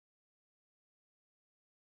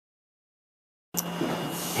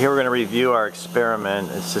Here we're going to review our experiment.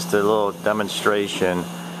 It's just a little demonstration.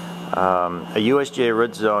 A USGA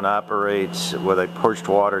Rootzone operates with a perched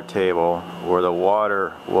water table where the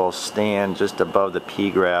water will stand just above the pea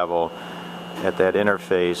gravel at that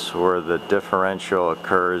interface where the differential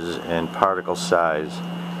occurs in particle size.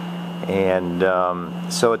 And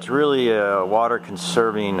so it's really a water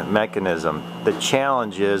conserving mechanism. The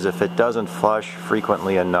challenge is if it doesn't flush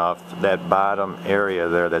frequently enough, that bottom area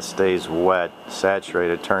there that stays wet,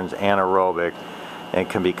 saturated, turns anaerobic and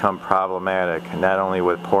can become problematic, not only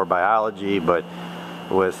with poor biology but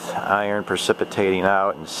with iron precipitating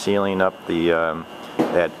out and sealing up the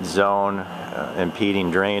that zone, impeding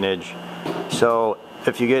drainage. So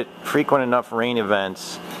if you get frequent enough rain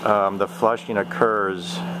events, the flushing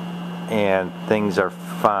occurs and things are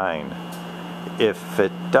fine. If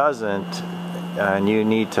it doesn't, and you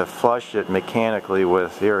need to flush it mechanically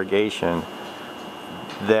with irrigation,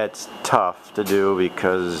 that's tough to do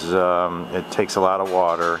because it takes a lot of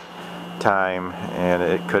water, time, and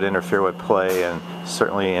it could interfere with play and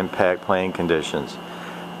certainly impact playing conditions.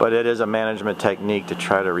 But it is a management technique to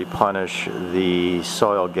try to replenish the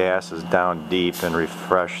soil gases down deep and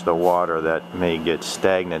refresh the water that may get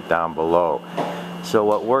stagnant down below. So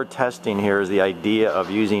what we're testing here is the idea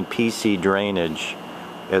of using PC drainage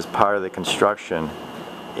as part of the construction,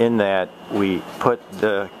 in that we put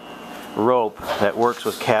the rope that works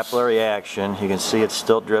with capillary action, you can see it's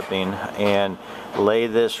still dripping, and lay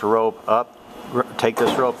this rope up, take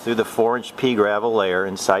this rope through the 4-inch pea gravel layer.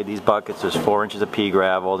 Inside these buckets there's 4 inches of pea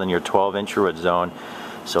gravel, then your 12-inch Rootzone.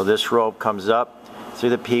 So this rope comes up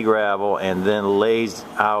through the pea gravel and then lays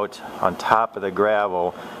out on top of the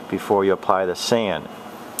gravel before you apply the sand.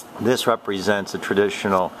 This represents a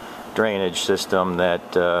traditional drainage system that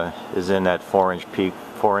is in that 4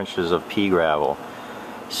 inches of pea gravel.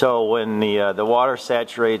 So when the water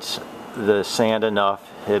saturates the sand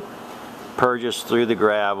enough, it purges through the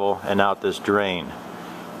gravel and out this drain.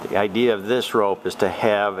 The idea of this rope is to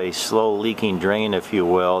have a slow leaking drain, if you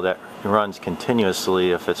will, that runs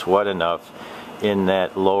continuously if it's wet enough in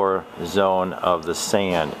that lower zone of the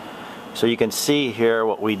sand. So you can see here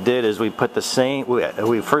what we did is we put the sand,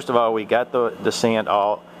 first of all we got the sand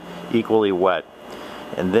all equally wet,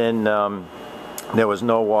 and then there was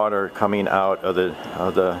no water coming out of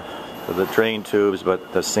the drain tubes,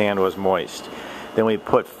 but the sand was moist. Then we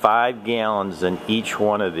put 5 gallons in each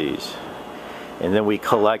one of these, and then we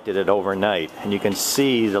collected it overnight, and you can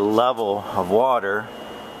see the level of water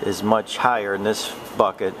is much higher in this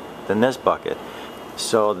bucket than this bucket.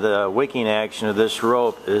 So the wicking action of this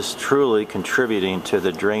rope is truly contributing to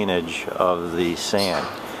the drainage of the sand.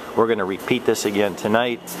 We're going to repeat this again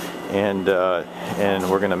tonight, and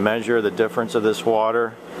we're going to measure the difference of this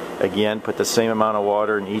water. Again, put the same amount of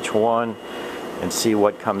water in each one and see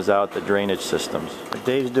what comes out the drainage systems. What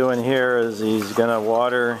Dave's doing here is he's going to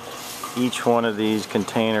water each one of these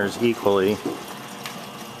containers equally,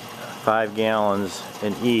 5 gallons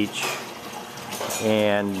in each.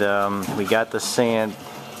 And we got the sand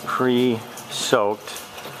pre-soaked,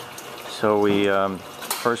 so we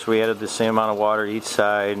first we added the same amount of water each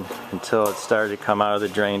side until it started to come out of the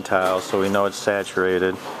drain tile, so we know it's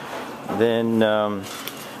saturated. Then we're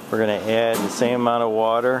going to add the same amount of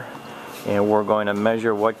water, and we're going to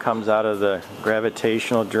measure what comes out of the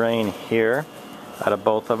gravitational drain here, out of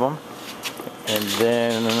both of them. And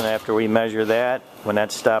then after we measure that, when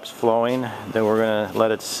that stops flowing, then we're going to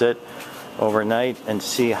let it sit overnight and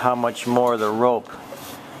see how much more the rope,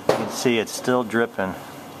 you can see it's still dripping,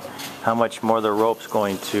 how much more the rope's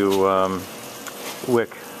going to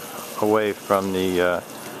wick away from the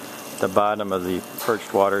bottom of the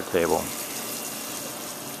perched water table.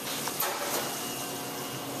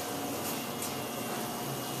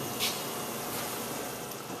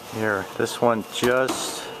 Here, this one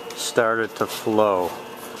just started to flow,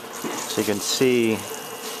 so you can see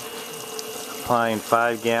applying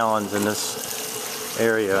 5 gallons in this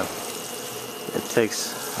area, it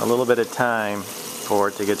takes a little bit of time for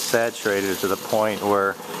it to get saturated to the point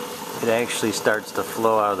where it actually starts to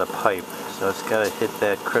flow out of the pipe. So it's got to hit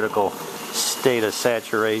that critical state of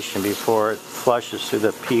saturation before it flushes through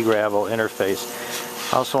the pea gravel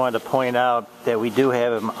interface. I also wanted to point out that we do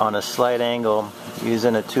have them on a slight angle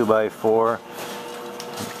using a 2x4.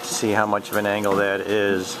 See how much of an angle that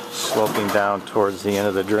is, sloping down towards the end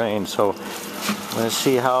of the drain. So I'm going to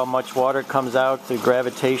see how much water comes out through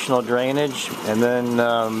gravitational drainage, and then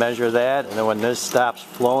measure that, and then when this stops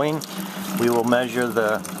flowing, we will measure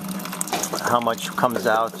how much comes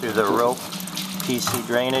out through the rope PC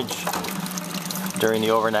drainage during the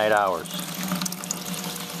overnight hours.